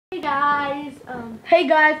Hey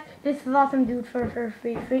guys, this is Awesome Dude for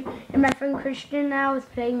free, and my friend Christian now is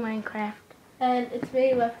playing Minecraft. And it's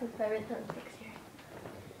me, Webkin's favorite son, 6 here.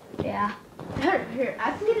 Yeah. Here,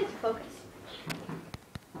 I can get it to focus.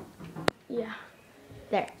 Yeah.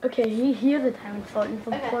 There. Okay, here's the time it's floating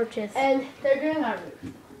some torches. And they're doing our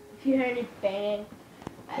roof. If you hear any banging,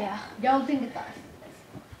 Yeah. I don't think it's us.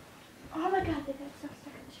 Oh my god, they got stuff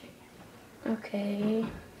stuck in the street. Okay.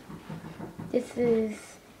 This is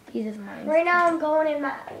mine. Right now I'm going in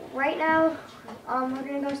my. Right now, we're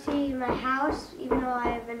gonna go see my house, even though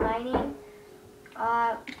I've been mining.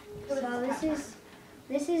 So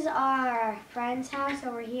this is our friend's house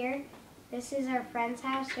over here. This is our friend's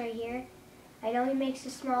house right here. I know he makes a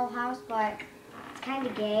small house, but it's kind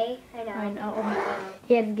of gay. I know.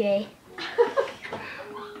 He is gay.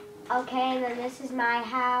 Okay, and then this is my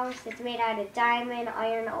house. It's made out of diamond,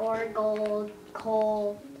 iron ore, gold,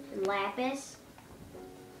 coal, and lapis.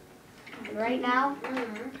 And right now,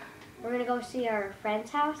 we're going to go see our friend's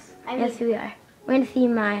house. Yes, we are. We're going to see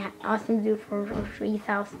my Awesome Dude for free's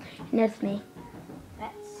house, and that's me.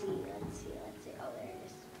 Let's see. Oh, there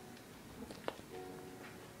it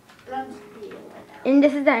is. And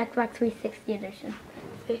this is the Xbox 360 edition.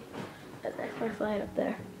 See? That's the first light up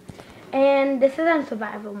there. And this is on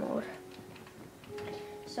survival mode.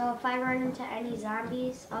 So if I run into any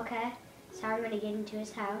zombies, okay, so I'm going to get into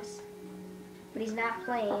his house. But he's not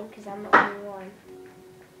playing because I'm the only one.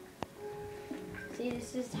 See,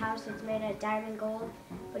 this is his house. It's made of diamond gold.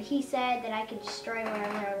 But he said that I could destroy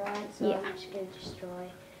whatever I want, so I'm just going to destroy.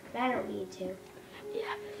 But I don't need to.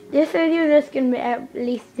 Yeah. This video is going to at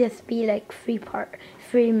least just be like 3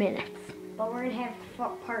 minutes. But we're going to have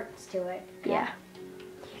parts to it. Okay? Yeah.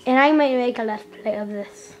 And I might make a let's play of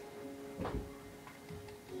this.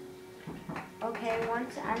 Okay,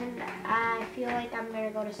 I feel like I'm going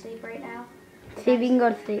to go to sleep right now. See if we can go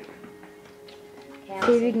to sleep. Okay,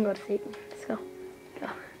 See if we can go to sleep. Let's go.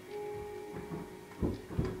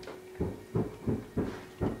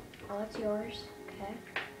 Oh, it's yours. Okay.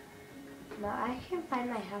 No, I can't find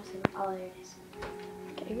my house. Oh, there it is.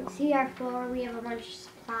 Okay, go. See our floor. We have a bunch of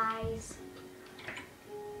supplies.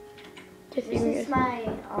 Just This is my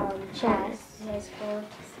chest. It's full.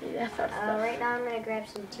 See, that's our stuff. Right now I'm gonna grab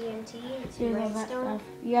some TNT and some Here's all that redstone. stuff.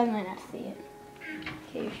 You guys might not see it.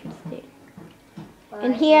 Okay, you should see it. But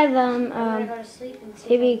And he has I'm gonna go to sleep and see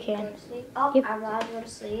maybe you if I can. go to sleep. Oh, Yep. I'm allowed to go to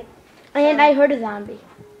sleep. And I heard a zombie.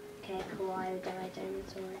 Okay, cool. I got my diamond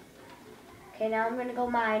sword. Okay, now I'm gonna go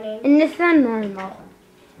mining. And this is on normal.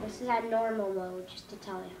 This is at normal mode, just to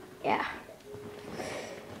tell you. Yeah.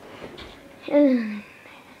 And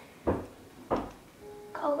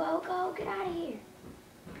Go, get out of here.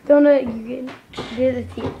 don't know, you can do the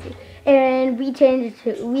TNT. And we changed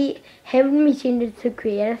it to, haven't we changed it to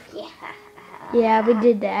creative? Yeah. Yeah, we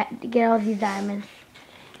did that to get all these diamonds.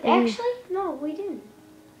 And Actually, no, we didn't.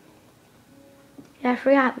 I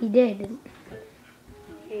forgot we did.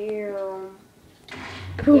 Yeah,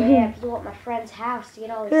 I blew up my friend's house to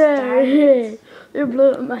get all these diamonds. Hey, they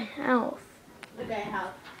blew up my house. The gay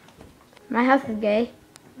house. My house is gay.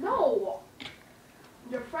 No!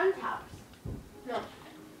 Your friend's house. No.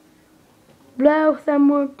 Blow some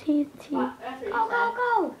more TNT. That's what you said.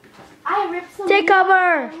 Go. I ripped some. Take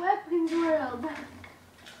cover. Weapons world.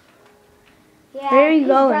 Yeah, Where are you his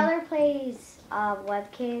going? brother plays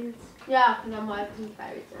Webkins. Yeah, and I'm Webkin's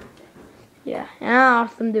favorite son. Yeah, and I'm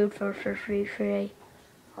Awesome Dude for free.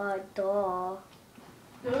 Duh.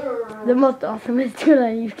 The most awesomest dude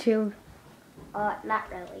on YouTube. Not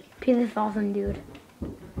really. He's this awesome dude.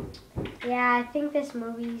 Yeah, I think this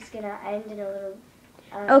movie's gonna end in a little.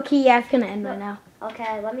 Okay, yeah, it's gonna end right now.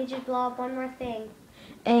 Okay, let me just blow up one more thing.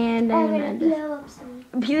 And I'm then gonna end this. blow up some.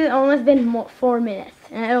 It's almost been 4 minutes,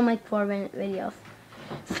 and I don't make 4-minute videos.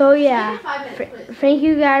 So yeah, Give me 5 minutes, please. thank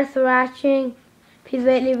you guys for watching. Please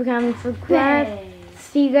rate, leave a comment, subscribe. Bang.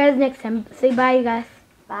 See you guys next time. Say bye, you guys.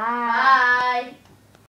 Bye. Bye.